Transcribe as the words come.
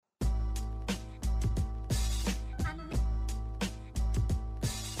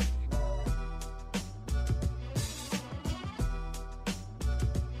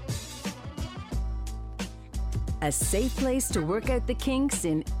a safe place to work out the kinks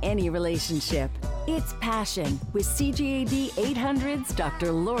in any relationship. It's Passion with CJAD 800's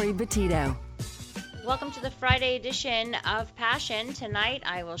Dr. Lori Betito. Welcome to the Friday edition of Passion. Tonight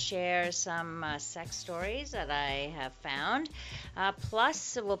I will share some sex stories that I have found.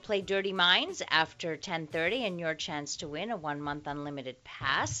 Plus, we'll play Dirty Minds after 10:30 and your chance to win a 1-month unlimited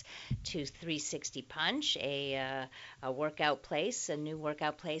pass to 360 Punch, a workout place, a new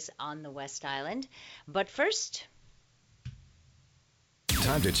workout place on the West Island. But first...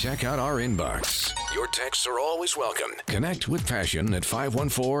 Time to check out our inbox. Your texts are always welcome. Connect with Passion at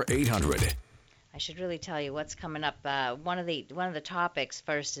 514-800. I should really tell you what's coming up. One of the topics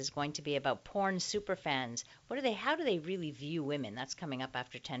first is going to be about porn superfans. How do they really view women? That's coming up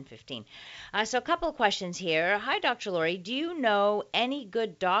after 10:15. So a couple of questions here. Hi, Dr. Lori. Do you know any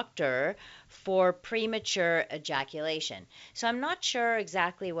good doctor for premature ejaculation? So I'm not sure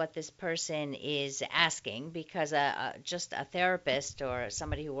exactly what this person is asking, because just a therapist or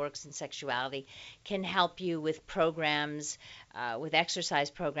somebody who works in sexuality can help you with programs, with exercise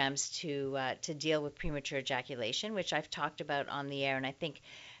programs to deal with premature ejaculation, which I've talked about on the air, and I think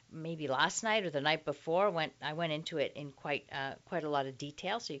maybe last night or the night before I went into it in quite a lot of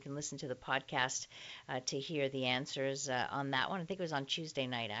detail, so you can listen to the podcast to hear the answers on that one. I think it was on Tuesday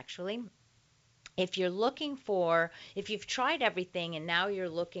night, actually. If you've tried everything and now you're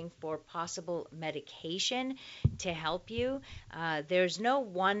looking for possible medication to help you, there's no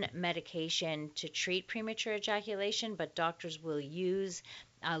one medication to treat premature ejaculation, but doctors will use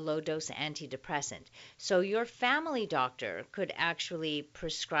a low-dose antidepressant. So your family doctor could actually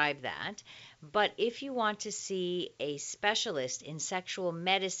prescribe that. But if you want to see a specialist in sexual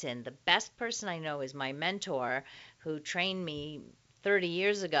medicine, the best person I know is my mentor, who trained me 30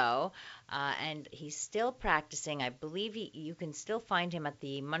 years ago, and he's still practicing. I believe you can still find him at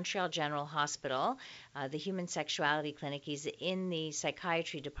the Montreal General Hospital, the Human Sexuality Clinic. He's in the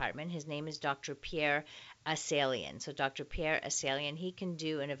psychiatry department. His name is Dr. Pierre Asselian. So Dr. Pierre Asselian, he can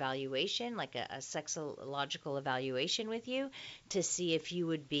do an evaluation, like a sexological evaluation with you, to see if you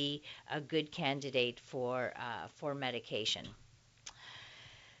would be a good candidate for medication.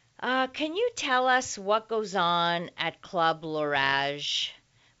 Can you tell us what goes on at Club L'Orage?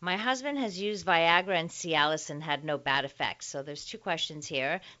 My husband has used Viagra and Cialis and had no bad effects. So there's two questions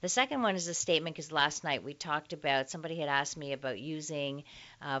here. The second one is a statement, because last night we talked about, somebody had asked me about using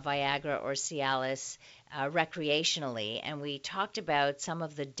Viagra or Cialis recreationally, and we talked about some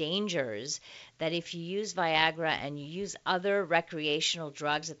of the dangers that if you use Viagra and you use other recreational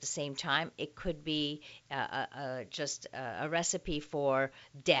drugs at the same time, it could be just a recipe for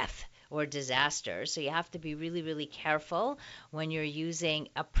death or disaster. So you have to be really, really careful when you're using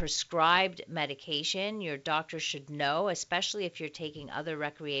a prescribed medication. Your doctor should know, especially if you're taking other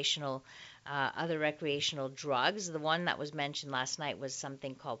recreational drugs. The one that was mentioned last night was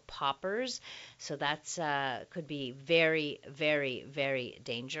something called poppers. So that's could be very, very, very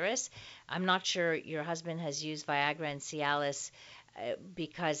dangerous. I'm not sure your husband has used Viagra and Cialis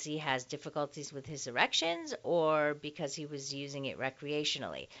because he has difficulties with his erections, or because he was using it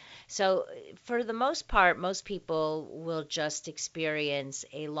recreationally. So for the most part, most people will just experience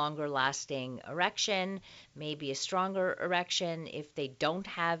a longer lasting erection, maybe a stronger erection if they don't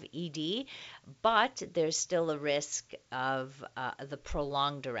have ED, but there's still a risk of the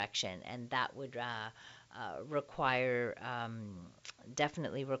prolonged erection, and that would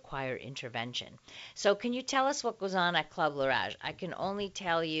definitely require intervention. So can you tell us what goes on at Club L'Orage? I can only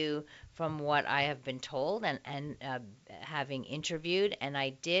tell you from what I have been told and having interviewed, and I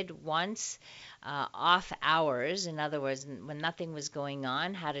did once off hours, in other words, when nothing was going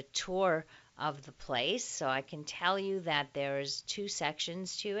on, had a tour of the place. So I can tell you that there's two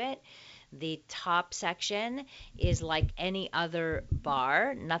sections to it. The top section is like any other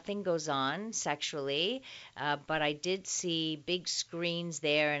bar. Nothing goes on sexually, but I did see big screens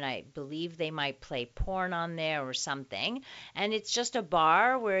there, and I believe they might play porn on there or something. And it's just a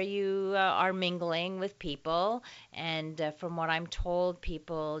bar where you are mingling with people, and from what I'm told,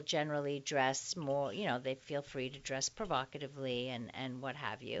 people generally dress more, they feel free to dress provocatively and what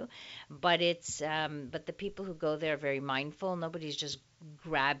have you. But but the people who go there are very mindful. Nobody's just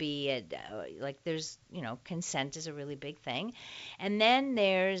grabby, and there's consent is a really big thing. And then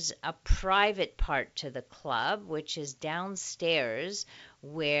there's a private part to the club, which is downstairs,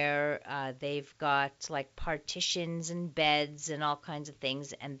 where they've got like partitions and beds and all kinds of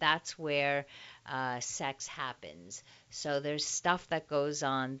things, and that's where sex happens. So there's stuff that goes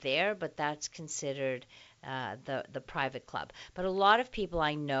on there, but that's considered the private club. But a lot of people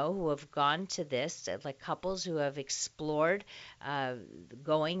I know who have gone to this, like couples who have explored uh,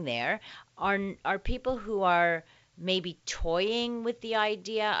 going there, are people who are maybe toying with the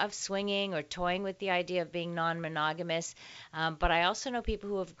idea of swinging or toying with the idea of being non-monogamous. But I also know people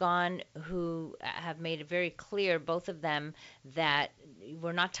who have gone who have made it very clear, both of them, that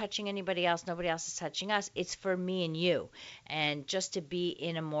we're not touching anybody else, nobody else is touching us. It's for me and you, and just to be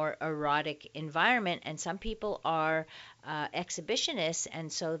in a more erotic environment. And some people are exhibitionists,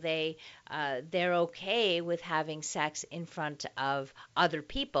 and so they're okay with having sex in front of other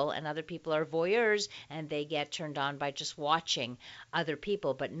people, and other people are voyeurs, and they get turned on by just watching other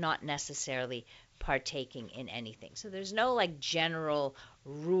people, but not necessarily partaking in anything. So there's no like general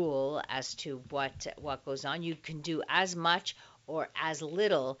rule as to what goes on. You can do as much or as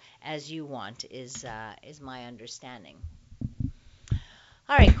little as you want is my understanding.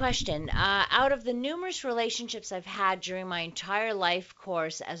 All right, question. Out of the numerous relationships I've had during my entire life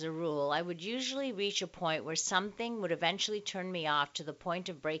course, as a rule, I would usually reach a point where something would eventually turn me off to the point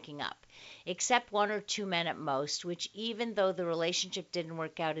of breaking up, except one or two men at most, which, even though the relationship didn't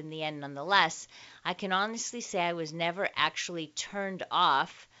work out in the end nonetheless, I can honestly say I was never actually turned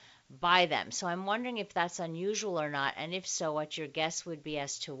off by them. So I'm wondering if that's unusual or not, and if so, what your guess would be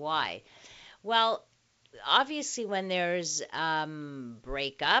as to why. Well, obviously when there's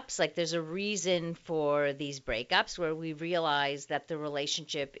breakups, like there's a reason for these breakups where we realize that the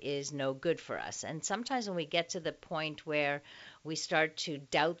relationship is no good for us. And sometimes when we get to the point where we start to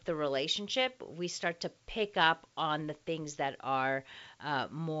doubt the relationship, we start to pick up on the things that are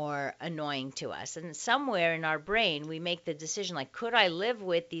more annoying to us. And somewhere in our brain, we make the decision like, could I live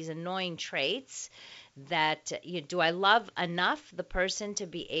with these annoying traits? That do I love enough the person to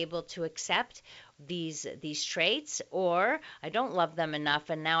be able to accept these traits, or I don't love them enough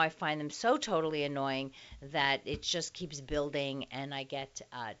and now I find them so totally annoying that it just keeps building and I get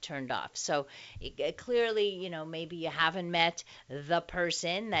turned off. So clearly, maybe you haven't met the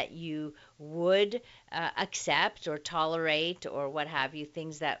person that you would accept or tolerate or what have you,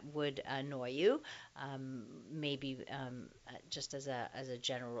 things that would annoy you, maybe just as a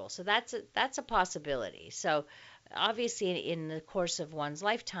general rule. So that's a possibility. So obviously in the course of one's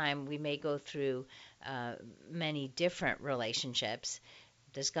lifetime, we may go through many different relationships.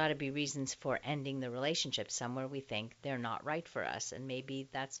 There's got to be reasons for ending the relationship somewhere we think they're not right for us, and maybe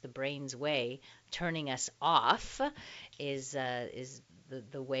that's the brain's way turning us off is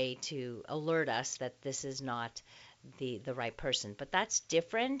the way to alert us that this is not the right person. But that's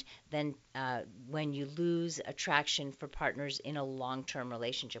different than when you lose attraction for partners in a long-term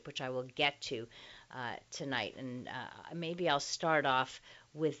relationship, which I will get to tonight. And maybe I'll start off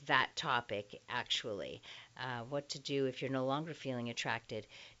with that topic, actually. What to do if you're no longer feeling attracted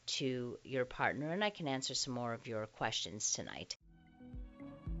to your partner. And I can answer some more of your questions tonight.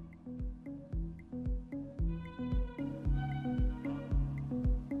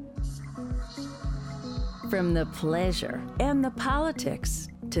 From the pleasure and the politics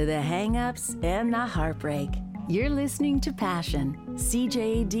to the hang-ups and the heartbreak, you're listening to Passion,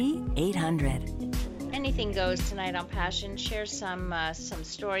 CJAD 800. Anything goes tonight on Passion. Share some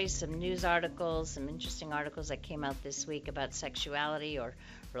stories, some news articles, some interesting articles that came out this week about sexuality or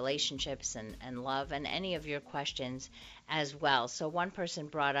relationships and love, and any of your questions as well. So one person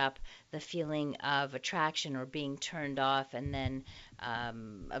brought up the feeling of attraction or being turned off and then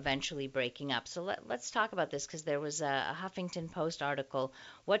eventually breaking up. So let's talk about this, because there was a Huffington Post article,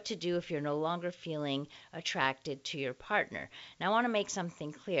 what to do if you're no longer feeling attracted to your partner. Now I want to make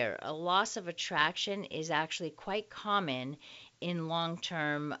something clear. A loss of attraction is actually quite common in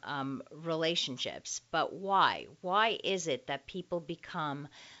long-term relationships. But why? Why is it that people become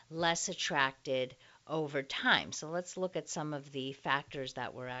less attracted over time? So let's look at some of the factors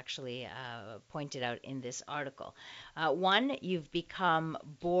that were actually pointed out in this article. One, you've become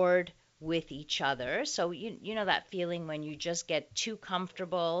bored with each other. So you know that feeling when you just get too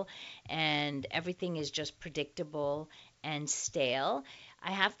comfortable and everything is just predictable and stale.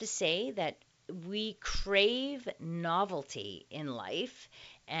 I have to say that we crave novelty in life,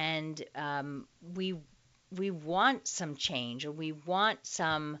 and we want some change, or we want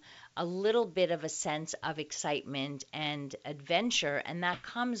a little bit of a sense of excitement and adventure, and that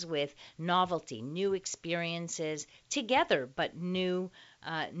comes with novelty, new experiences together, but new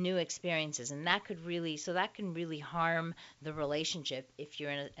experiences, and that can really harm the relationship if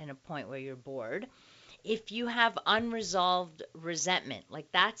you're in a point where you're bored. If you have unresolved resentment,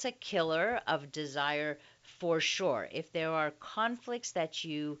 like that's a killer of desire for sure. If there are conflicts that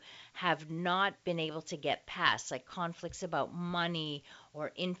you have not been able to get past, like conflicts about money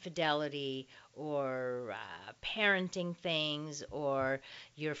or infidelity or parenting things, or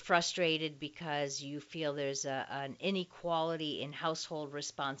you're frustrated because you feel there's an inequality in household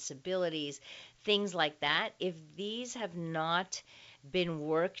responsibilities, things like that. If these have not been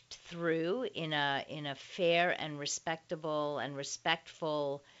worked through in a fair and respectable and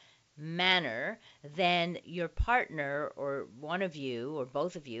respectful manner, then your partner or one of you or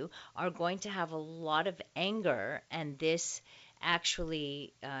both of you are going to have a lot of anger, and this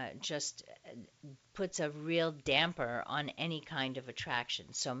actually just puts a real damper on any kind of attraction.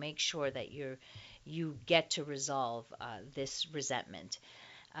 So make sure that you get to resolve this resentment.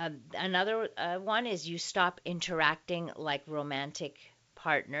 Another one is you stop interacting like romantic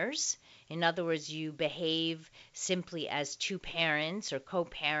partners. In other words, you behave simply as two parents or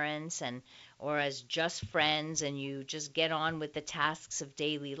co-parents, and or as just friends, and you just get on with the tasks of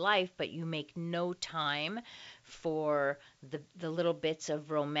daily life, but you make no time for the little bits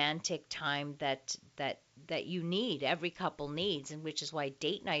of romantic time that you need, every couple needs, and which is why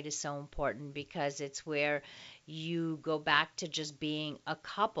date night is so important, because it's where you go back to just being a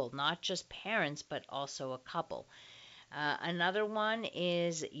couple, not just parents, but also a couple. Another one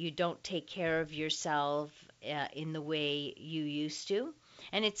is you don't take care of yourself in the way you used to.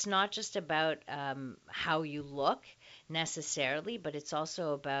 And it's not just about how you look necessarily, but it's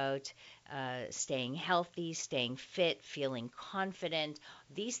also about staying healthy, staying fit, feeling confident.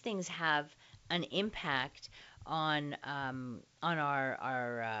 These things have an impact on our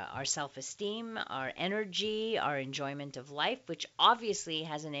self-esteem, our energy, our enjoyment of life, which obviously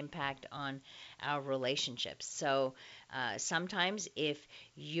has an impact on our relationships. So sometimes if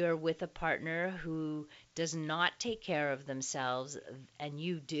you're with a partner who does not take care of themselves and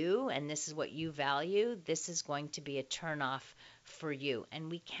you do, and this is what you value, this is going to be a turnoff for you.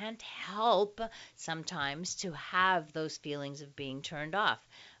 And we can't help sometimes to have those feelings of being turned off.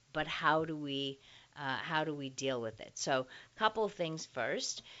 But how do we deal with it? So, a couple of things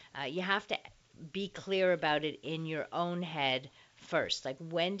first. You have to be clear about it in your own head first. Like,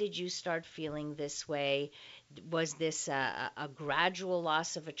 when did you start feeling this way? Was this a gradual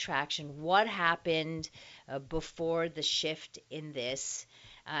loss of attraction? What happened before the shift in this?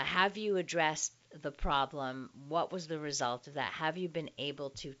 Have you addressed the problem? What was the result of that? Have you been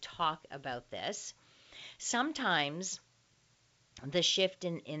able to talk about this? Sometimes the shift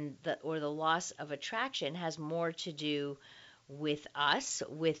in the or the loss of attraction has more to do with us,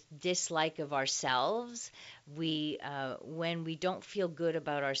 with dislike of ourselves. We when we don't feel good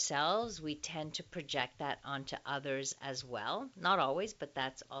about ourselves, we tend to project that onto others as well. Not always, but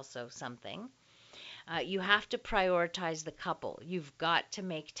that's also something. You have to prioritize the couple. You've got to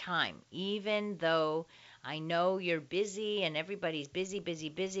make time, even though I know you're busy and everybody's busy, busy,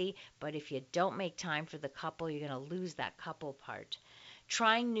 busy, but if you don't make time for the couple, you're going to lose that couple part.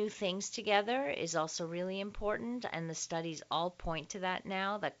 Trying new things together is also really important, and the studies all point to that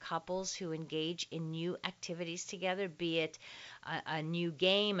now, that couples who engage in new activities together, be it a new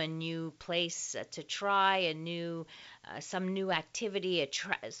game, a new place to try, some new activity,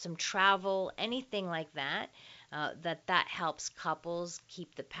 some travel, anything like that, that helps couples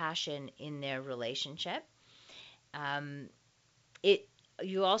keep the passion in their relationship. Um, it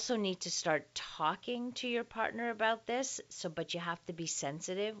You also need to start talking to your partner about this, so but you have to be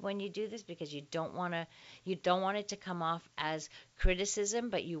sensitive when you do this, because you don't want it to come off as criticism,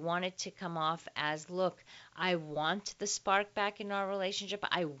 but you want it to come off as, look, I want the spark back in our relationship.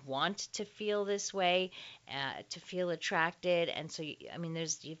 I want to feel this way, to feel attracted. And so I mean,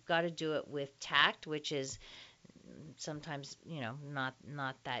 you've got to do it with tact, which is sometimes,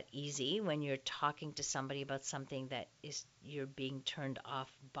 not that easy when you're talking to somebody about something that is you're being turned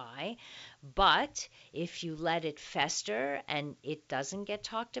off by. But if you let it fester and it doesn't get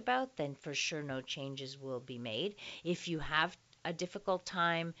talked about, then for sure no changes will be made. If you have a difficult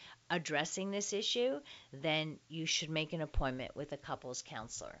time addressing this issue, then you should make an appointment with a couples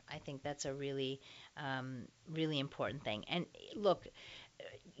counselor. I think that's a really important thing. And look,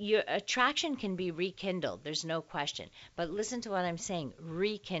 your attraction can be rekindled, there's no question. But listen to what I'm saying,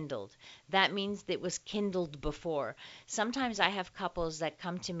 rekindled. That means that it was kindled before. Sometimes I have couples that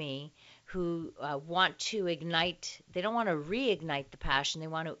come to me who want to ignite, they don't want to reignite the passion, they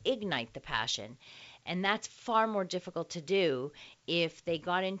want to ignite the passion. And that's far more difficult to do if they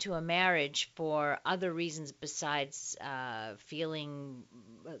got into a marriage for other reasons besides feeling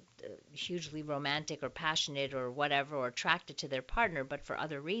hugely romantic or passionate or whatever, or attracted to their partner, but for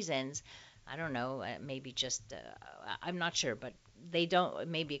other reasons. I don't know, maybe just, I'm not sure, but they don't,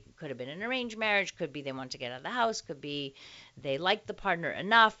 maybe it could have been an arranged marriage, could be they want to get out of the house, could be they like the partner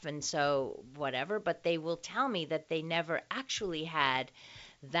enough, and so whatever, but they will tell me that they never actually had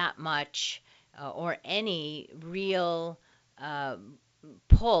that much or any real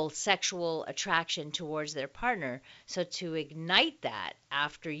pull, sexual attraction towards their partner. So to ignite that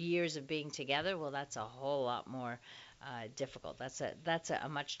after years of being together, well, that's a whole lot more difficult. That's a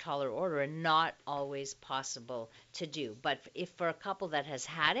much taller order and not always possible to do. But if for a couple that has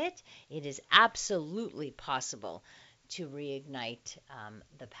had it, it is absolutely possible to reignite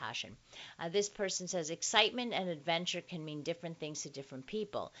the passion. This person says, excitement and adventure can mean different things to different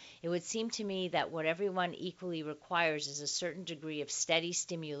people. It would seem to me that what everyone equally requires is a certain degree of steady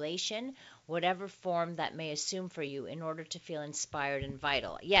stimulation, whatever form that may assume for you, in order to feel inspired and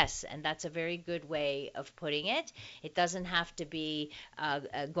vital. Yes, and that's a very good way of putting it. It doesn't have to be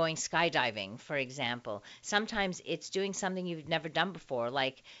going skydiving, for example. Sometimes it's doing something you've never done before,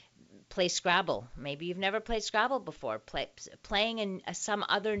 like play Scrabble. Maybe you've never played Scrabble before. Playing in some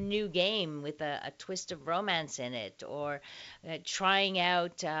other new game with a twist of romance in it, or trying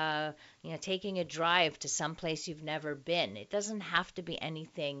out, taking a drive to some place you've never been. It doesn't have to be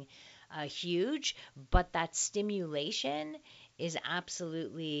anything huge, but that stimulation is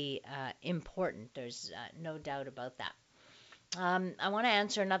absolutely important. There's no doubt about that. I want to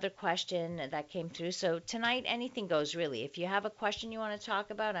answer another question that came through. So tonight, anything goes, really. If you have a question you want to talk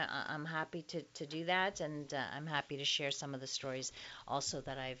about, I'm happy to do that, and I'm happy to share some of the stories also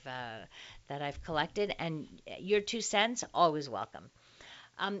that I've collected. And your 2 cents, always welcome.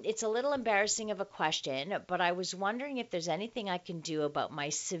 It's a little embarrassing of a question, but I was wondering if there's anything I can do about my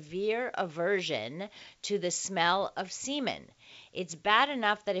severe aversion to the smell of semen. It's bad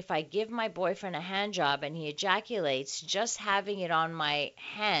enough that if I give my boyfriend a hand job and he ejaculates, just having it on my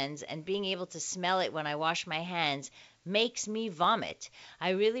hands and being able to smell it when I wash my hands makes me vomit.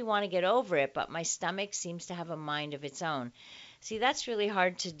 I really want to get over it, but my stomach seems to have a mind of its own. See, that's really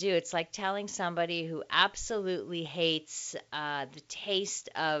hard to do. It's like telling somebody who absolutely hates the taste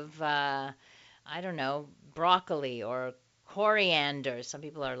of, broccoli or coriander. Some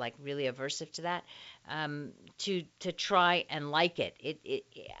people are like really aversive to that. To try and like it.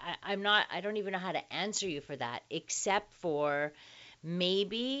 I don't even know how to answer you for that, except for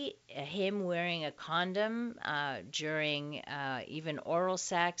maybe him wearing a condom during even oral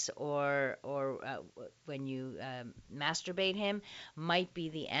sex or when you masturbate him might be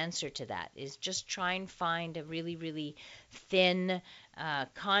the answer to that. Is just try and find a really, really thin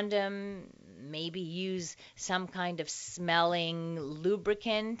condom, maybe use some kind of smelling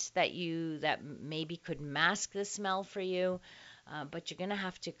lubricant that maybe could mask the smell for you. But you're going to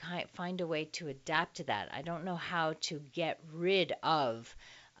have to find a way to adapt to that. I don't know how to get rid of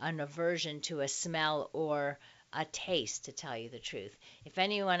an aversion to a smell or a taste, to tell you the truth. If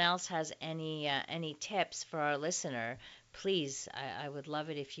anyone else has any tips for our listener, please, I would love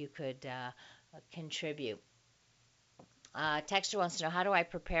it if you could contribute. Texter wants to know, how do I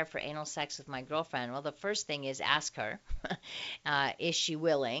prepare for anal sex with my girlfriend? Well, the first thing is ask her. Is she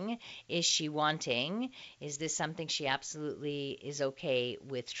willing? Is she wanting? Is this something she absolutely is okay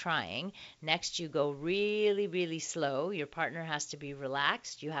with trying? Next, you go really, really slow. Your partner has to be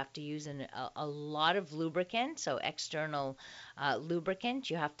relaxed. You have to use a lot of lubricant, so external lubricant.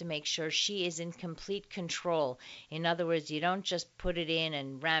 You have to make sure she is in complete control. In other words, you don't just put it in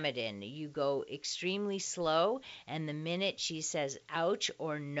and ram it in. You go extremely slow, and the minute she says ouch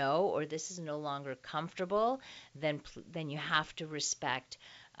or no, or this is no longer comfortable, then you have to respect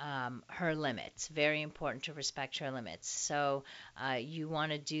her limits. Very important to respect her limits. So you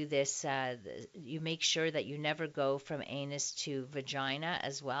want to do this, you make sure that you never go from anus to vagina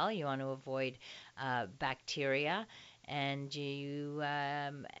as well. You want to avoid bacteria, and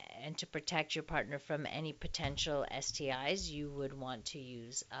and to protect your partner from any potential STIs, you would want to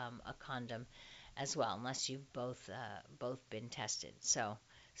use a condom as well, unless you've both been tested. So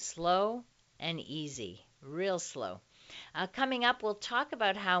slow and easy, real slow. Coming up, we'll talk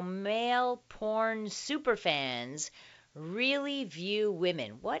about how male porn superfans really view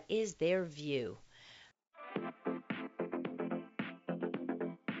women. What is their view?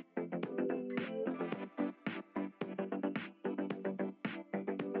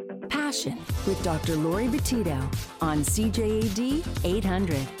 Passion with Dr. Lori Betito on CJAD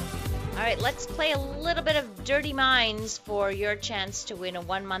 800. All right, let's play a little bit of Dirty Minds for your chance to win a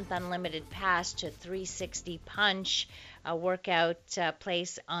 1-month unlimited pass to 360 Punch, a workout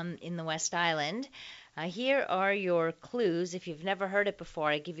place in the West Island. Here are your clues. If you've never heard it before,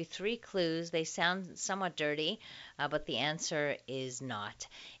 I give you 3 clues. They sound somewhat dirty, but the answer is not.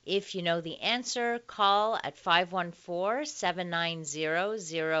 If you know the answer, call at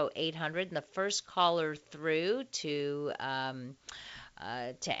 514-790-0800. And the first caller through to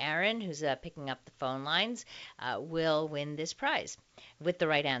Aaron, who's picking up the phone lines, will win this prize with the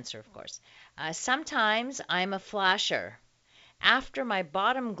right answer, of course. Sometimes I'm a flasher. After my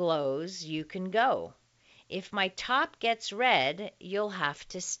bottom glows, you can go. If my top gets red, you'll have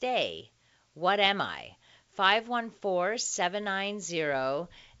to stay. What am I?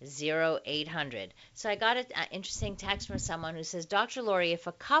 514-790-0800. So I got an interesting text from someone who says, Dr. Laurie, if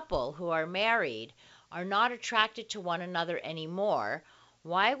a couple who are married are not attracted to one another anymore,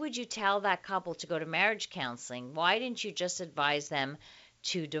 why would you tell that couple to go to marriage counseling? Why didn't you just advise them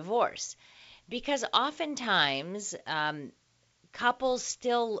to divorce? Because oftentimes couples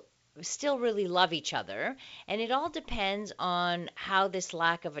still really love each other, and it all depends on how this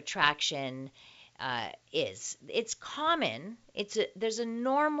lack of attraction is. It's common. There's a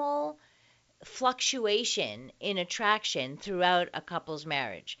normal fluctuation in attraction throughout a couple's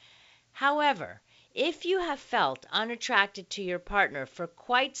marriage. However, if you have felt unattracted to your partner for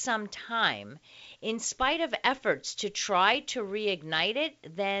quite some time, in spite of efforts to try to reignite it,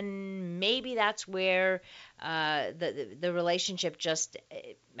 then maybe that's where the relationship just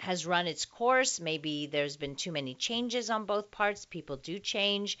has run its course. Maybe there's been too many changes on both parts. People do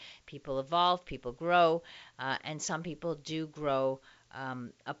change, people evolve, people grow, and some people do grow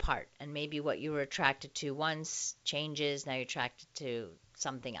apart. And maybe what you were attracted to once changes, now you're attracted to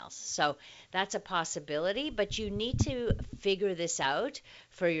something else. So that's a possibility, but you need to figure this out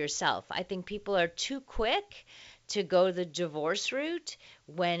for yourself. I think people are too quick to go the divorce route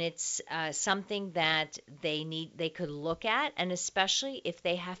when it's something that they could look at, and especially if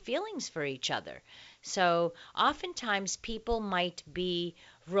they have feelings for each other. So oftentimes people might be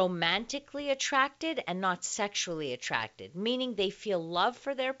romantically attracted and not sexually attracted, meaning they feel love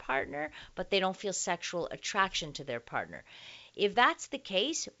for their partner, but they don't feel sexual attraction to their partner. If that's the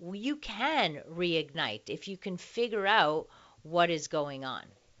case, you can reignite if you can figure out what is going on.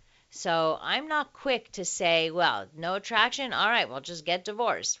 So I'm not quick to say, well, no attraction. All right, well, just get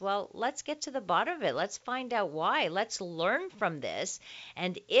divorced. Well, let's get to the bottom of it. Let's find out why. Let's learn from this.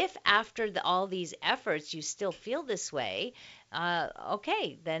 And if after all these efforts you still feel this way,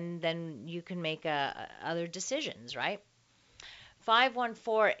 okay, then you can make other decisions, right?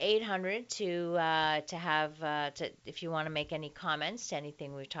 514-800 to have if you want to make any comments to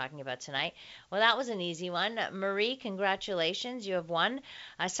anything we're talking about tonight. Well, that was an easy one. Marie, congratulations, you have won.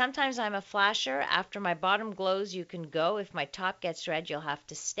 Sometimes I'm a flasher. After my bottom glows, you can go. If my top gets red, you'll have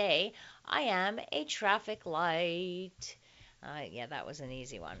to stay. I am a traffic light. Yeah, that was an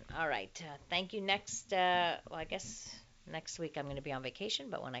easy one. All right. Thank you. Next, I guess next week I'm going to be on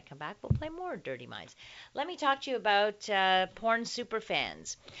vacation, but when I come back, we'll play more Dirty Minds. Let me talk to you about porn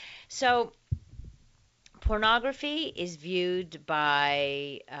superfans. So, pornography is viewed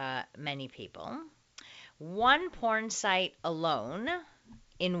by many people. One porn site alone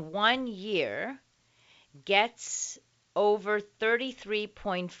in 1 year gets over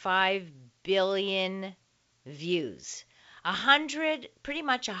 33.5 billion views. Pretty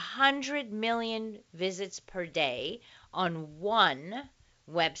much 100 million visits per day on one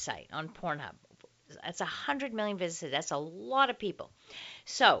website, on Pornhub. That's 100 million visits. That's a lot of people.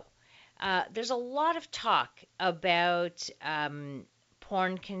 So there's a lot of talk about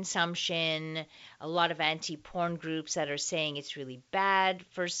porn consumption, a lot of anti-porn groups that are saying it's really bad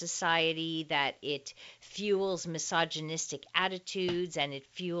for society, that it fuels misogynistic attitudes and it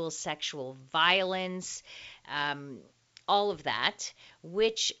fuels sexual violence, all of that,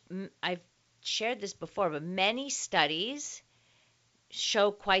 which I've shared this before, but many studies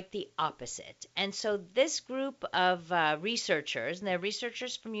show quite the opposite. And so this group of researchers, and they're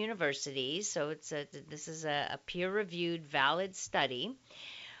researchers from universities, so this is a peer-reviewed, valid study.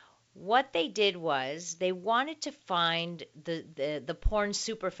 What they did was they wanted to find the porn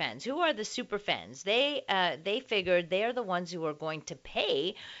superfans. Who are the superfans? They figured they're the ones who are going to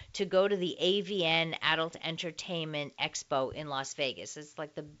pay to go to the AVN Adult Entertainment Expo in Las Vegas. It's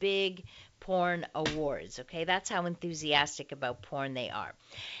like the big porn awards, okay? That's how enthusiastic about porn they are.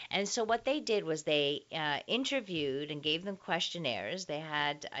 And so what they did was they interviewed and gave them questionnaires. They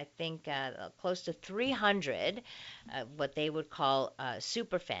had, I think, close to 300 what they would call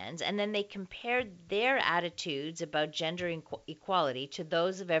superfans, and then they compared their attitudes about gender equality to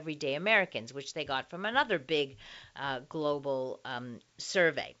those of everyday Americans, which they got from another big global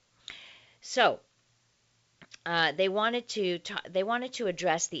survey. So they wanted to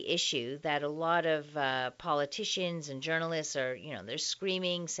address the issue that a lot of politicians and journalists are, they're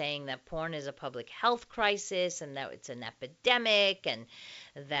screaming, saying that porn is a public health crisis and that it's an epidemic, and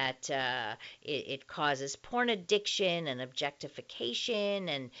that it causes porn addiction and objectification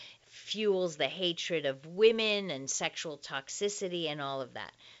and fuels the hatred of women and sexual toxicity and all of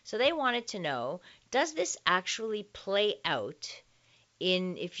that. So they wanted to know, does this actually play out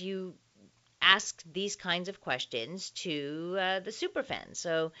in if you ask these kinds of questions to the superfans?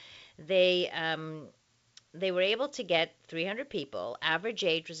 So they were able to get 300 people. Average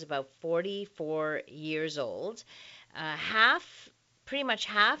age was about 44 years old. Pretty much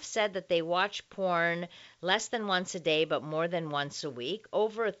half said that they watch porn less than once a day, but more than once a week.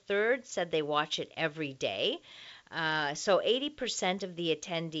 Over a third said they watch it every day. So 80% of the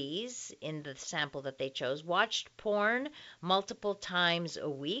attendees in the sample that they chose watched porn multiple times a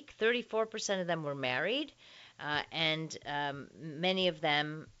week. 34% of them were married, and many of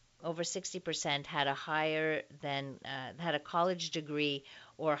them, over 60%, had had a college degree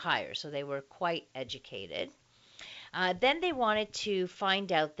or higher. So they were quite educated. Then they wanted to find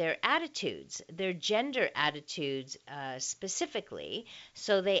out their attitudes, their gender attitudes specifically.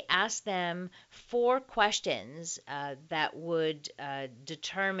 So they asked them 4 questions that would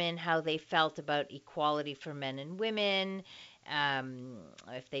determine how they felt about equality for men and women.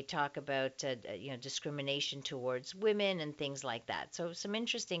 If they talk about discrimination towards women and things like that. So some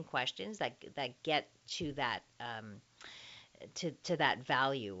interesting questions that get to that. To that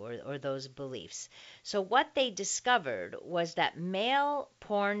value or those beliefs. So what they discovered was that male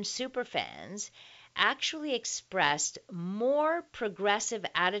porn superfans actually expressed more progressive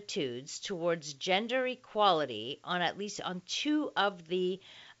attitudes towards gender equality on at least on 2 of the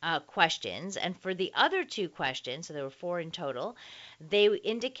questions. And for the other 2 questions, so there were 4 in total, they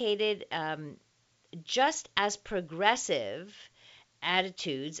indicated just as progressive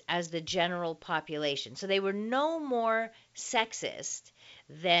attitudes as the general population. So they were no more sexist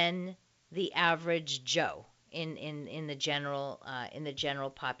than the average Joe in the general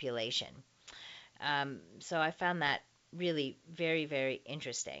population. So I found that really very, very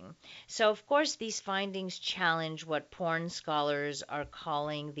interesting. So of course these findings challenge what porn scholars are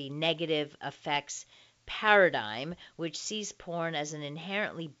calling the negative effects paradigm, which sees porn as an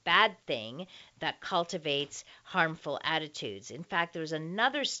inherently bad thing that cultivates harmful attitudes. In fact, there was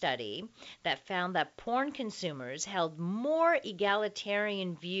another study that found that porn consumers held more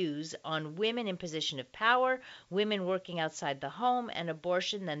egalitarian views on women in position of power, women working outside the home, and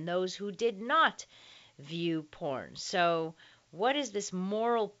abortion than those who did not view porn. So what is this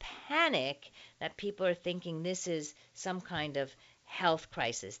moral panic that people are thinking this is some kind of health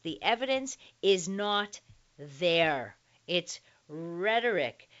crisis? The evidence is not there. It's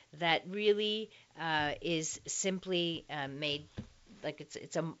rhetoric that really is simply made like it's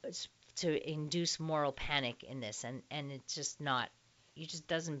to induce moral panic in this, and it's just not. It just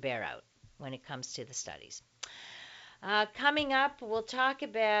doesn't bear out when it comes to the studies. Coming up, we'll talk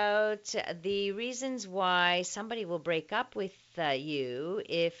about the reasons why somebody will break up with you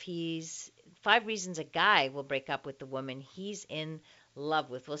if he's 5 reasons a guy will break up with the woman he's in love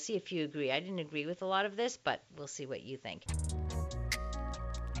with. We'll see if you agree. I didn't agree with a lot of this, but we'll see what you think.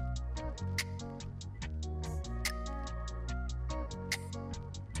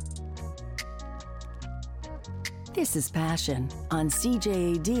 This is Passion on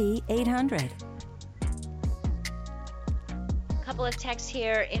CJAD 800. Couple of texts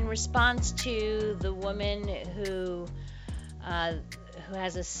here in response to the woman who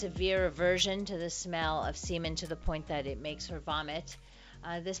has a severe aversion to the smell of semen to the point that it makes her vomit.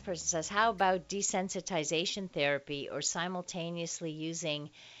 This person says, how about desensitization therapy or simultaneously using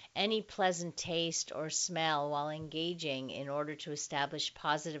any pleasant taste or smell while engaging in order to establish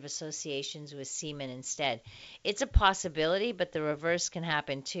positive associations with semen instead? It's a possibility, but the reverse can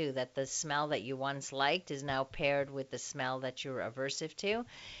happen too, that the smell that you once liked is now paired with the smell that you're aversive to.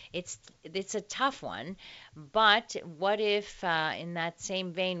 It's a tough one, but what if, in that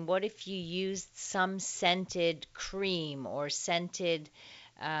same vein, what if you used some scented cream or scented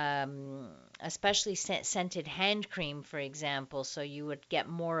especially scented hand cream, for example, so you would get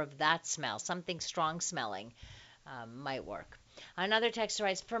more of that smell. Something strong smelling might work. Another texter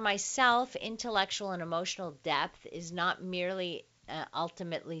writes, for myself, intellectual and emotional depth is not merely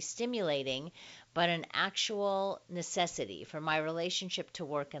ultimately stimulating, but an actual necessity for my relationship to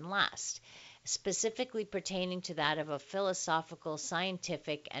work and last. specifically pertaining to that of a philosophical,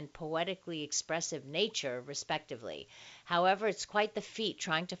 scientific, and poetically expressive nature, respectively. However, it's quite the feat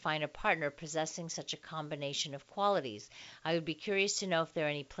trying to find a partner possessing such a combination of qualities. I would be curious to know if there are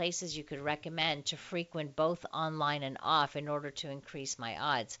any places you could recommend to frequent both online and off in order to increase my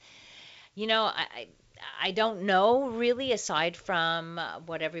odds. You know, I don't know really, aside from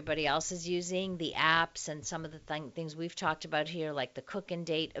what everybody else is using, the apps and some of the things we've talked about here, like the cook and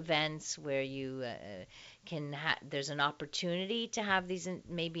date events where you there's an opportunity to have these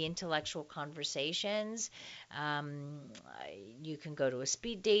maybe intellectual conversations. Um, you can go to a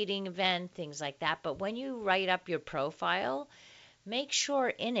speed dating event, things like that. But when you write up your profile, make sure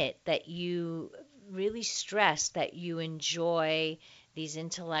in it that you really stress that you enjoy these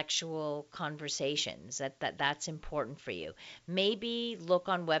intellectual conversations, that's important for you. Maybe look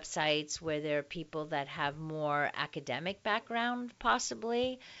on websites where there are people that have more academic background,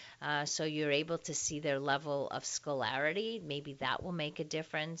 possibly, so you're able to see their level of scholarity. Maybe that will make a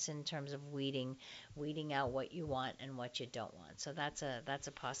difference in terms of weeding out what you want and what you don't want. So that's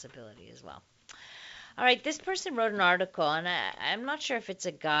a possibility as well. All right, this person wrote an article, and I'm not sure if it's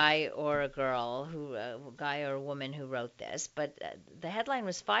a guy or a girl guy or a woman who wrote this, but the headline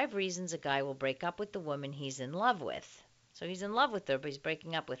was 5 reasons a guy will break up with the woman he's in love with. So he's in love with her, but he's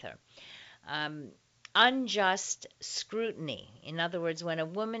breaking up with her. Um, Unjust scrutiny. In other words, when a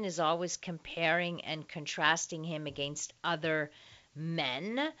woman is always comparing and contrasting him against other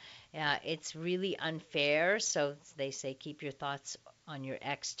men, it's really unfair. So they say keep your thoughts on your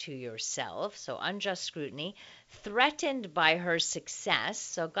ex to yourself. So unjust scrutiny. Threatened by her success.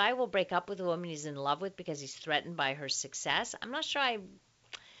 So a guy will break up with a woman he's in love with because he's threatened by her success. I'm not sure. I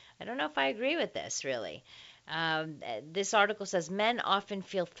don't know if I agree with this really. This article says men often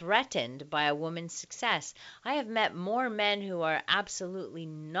feel threatened by a woman's success. I have met more men who are absolutely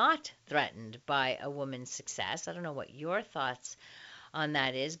not threatened by a woman's success. I don't know what your thoughts on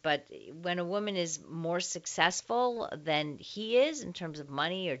that is, but when a woman is more successful than he is in terms of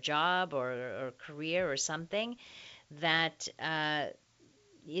money or job or career or something, that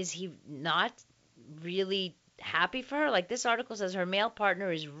is he not really happy for her? Like this article says, her male partner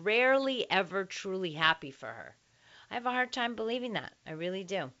is rarely ever truly happy for her. I have a hard time believing that. I really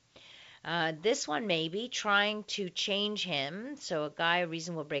do. This one may be trying to change him. So a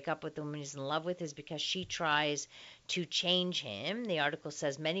reason will break up with the woman he's in love with is because she tries to change him. The article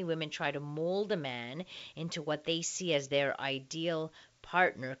says many women try to mold a man into what they see as their ideal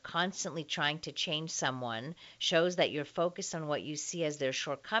partner. Constantly trying to change someone shows that you're focused on what you see as their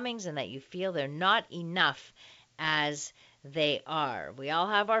shortcomings and that you feel they're not enough as they are. We all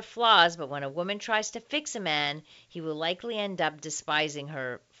have our flaws, but when a woman tries to fix a man, he will likely end up despising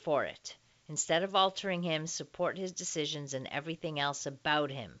her for it. Instead of altering him, support his decisions and everything else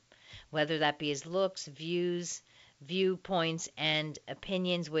about him, whether that be his looks, viewpoints, and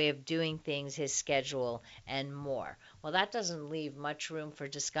opinions, way of doing things, his schedule, and more. Well, that doesn't leave much room for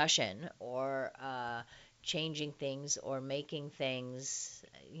discussion or changing things or making things,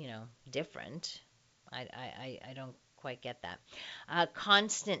 different. I don't quite get that.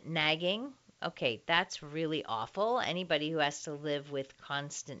 Constant nagging. Okay, that's really awful. Anybody who has to live with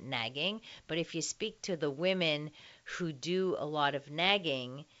constant nagging. But if you speak to the women who do a lot of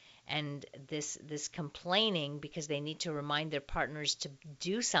nagging and this complaining because they need to remind their partners to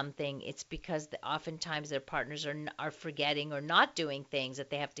do something, it's because oftentimes their partners are forgetting or not doing things that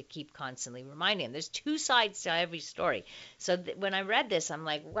they have to keep constantly reminding them. There's two sides to every story. So when I read this, I'm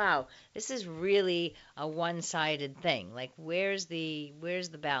like, wow, this is really a one-sided thing. Like, where's the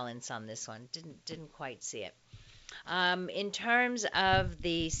balance on this one? Didn't quite see it. In terms of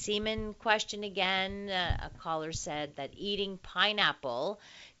the semen question again, a caller said that eating pineapple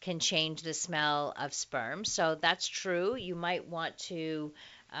can change the smell of sperm. So that's true. You might want to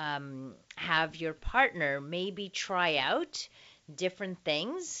have your partner maybe try out different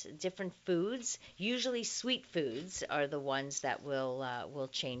things, different foods. Usually sweet foods are the ones that will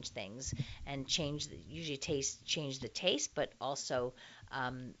change things and change the taste, but also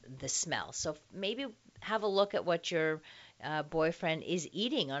the smell. So maybe have a look at what your boyfriend is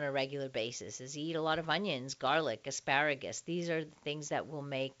eating on a regular basis. Does he eat a lot of onions, garlic, asparagus? These are the things that will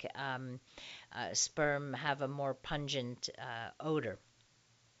make sperm have a more pungent odor.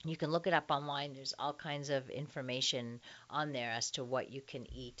 You can look it up online. There's all kinds of information on there as to what you can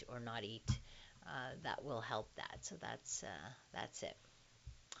eat or not eat that will help that. So that's it.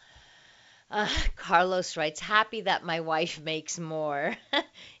 Carlos writes, happy that my wife makes more.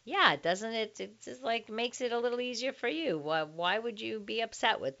 Yeah, doesn't it? It just like makes it a little easier for you. Why would you be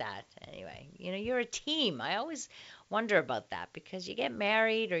upset with that? Anyway, you're a team. I always wonder about that, because you get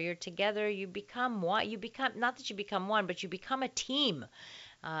married or you're together, you become one. You become, not that you become one, but you become a team.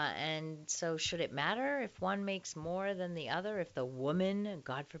 And so, should it matter if one makes more than the other? If the woman,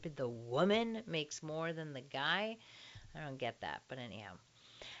 God forbid, the woman makes more than the guy? I don't get that, but anyhow.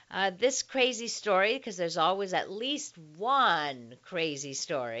 This crazy story, because there's always at least one crazy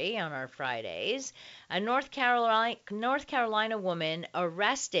story on our Fridays. A North Carolina woman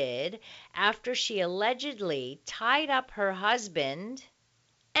arrested after she allegedly tied up her husband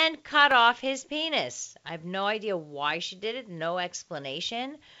and cut off his penis. I have no idea why she did it, no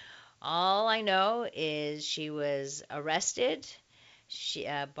explanation. All I know is she was arrested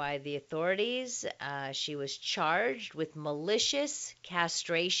by the authorities. She was charged with malicious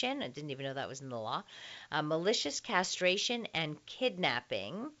castration. I didn't even know that was in the law. Malicious castration and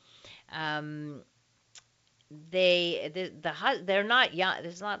kidnapping. They're not young.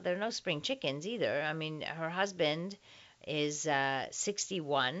 There are no spring chickens either. I mean, her husband is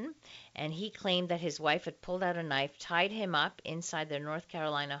 61, and he claimed that his wife had pulled out a knife, tied him up inside their North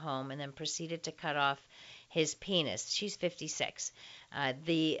Carolina home, and then proceeded to cut off his penis. She's 56.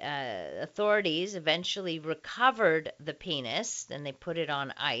 The authorities eventually recovered the penis, and they put it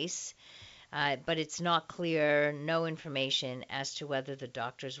on ice, but it's not clear, no information as to whether the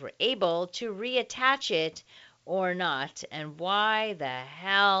doctors were able to reattach it or not, and why the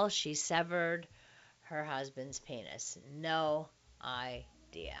hell she severed her husband's penis. No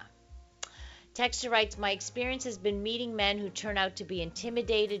idea. Texter writes, my experience has been meeting men who turn out to be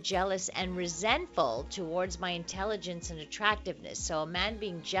intimidated, jealous, and resentful towards my intelligence and attractiveness. So a man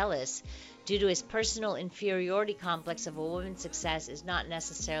being jealous due to his personal inferiority complex of a woman's success is not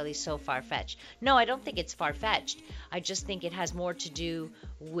necessarily so far-fetched. No, I don't think it's far-fetched. I just think it has more to do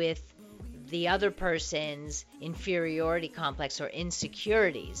with the other person's inferiority complex or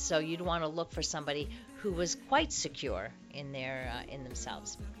insecurities. So you'd want to look for somebody who was quite secure in in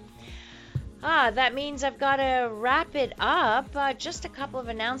themselves. That means I've got to wrap it up. Just a couple of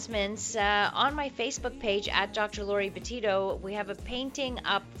announcements. On my Facebook page at Dr. Lori Betito, we have a painting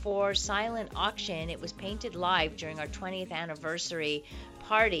up for silent auction. It was painted live during our 20th anniversary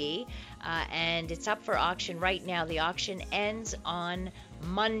party, and it's up for auction right now. The auction ends on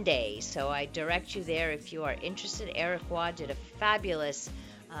Monday, so I direct you there if you are interested. Eric Waugh did a fabulous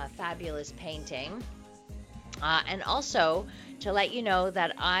painting. And also to let you know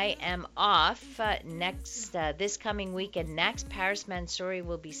that I am off this coming weekend. Next, Paris Mansouri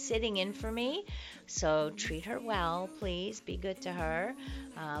will be sitting in for me, so treat her well, please. Be good to her.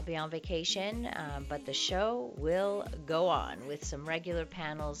 I'll be on vacation, but the show will go on with some regular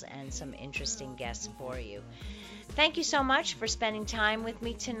panels and some interesting guests for you. Thank you so much for spending time with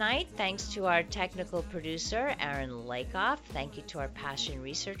me tonight. Thanks to our technical producer, Aaron Lakoff. Thank you to our passion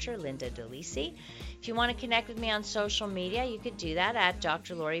researcher, Linda DeLisi. If you want to connect with me on social media, you could do that at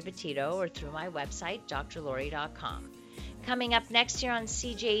Dr. Lori Betito or through my website, drlori.com. Coming up next year on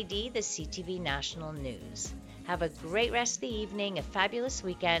CJD, the CTV National News. Have a great rest of the evening, a fabulous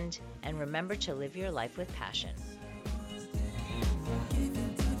weekend, and remember to live your life with passion.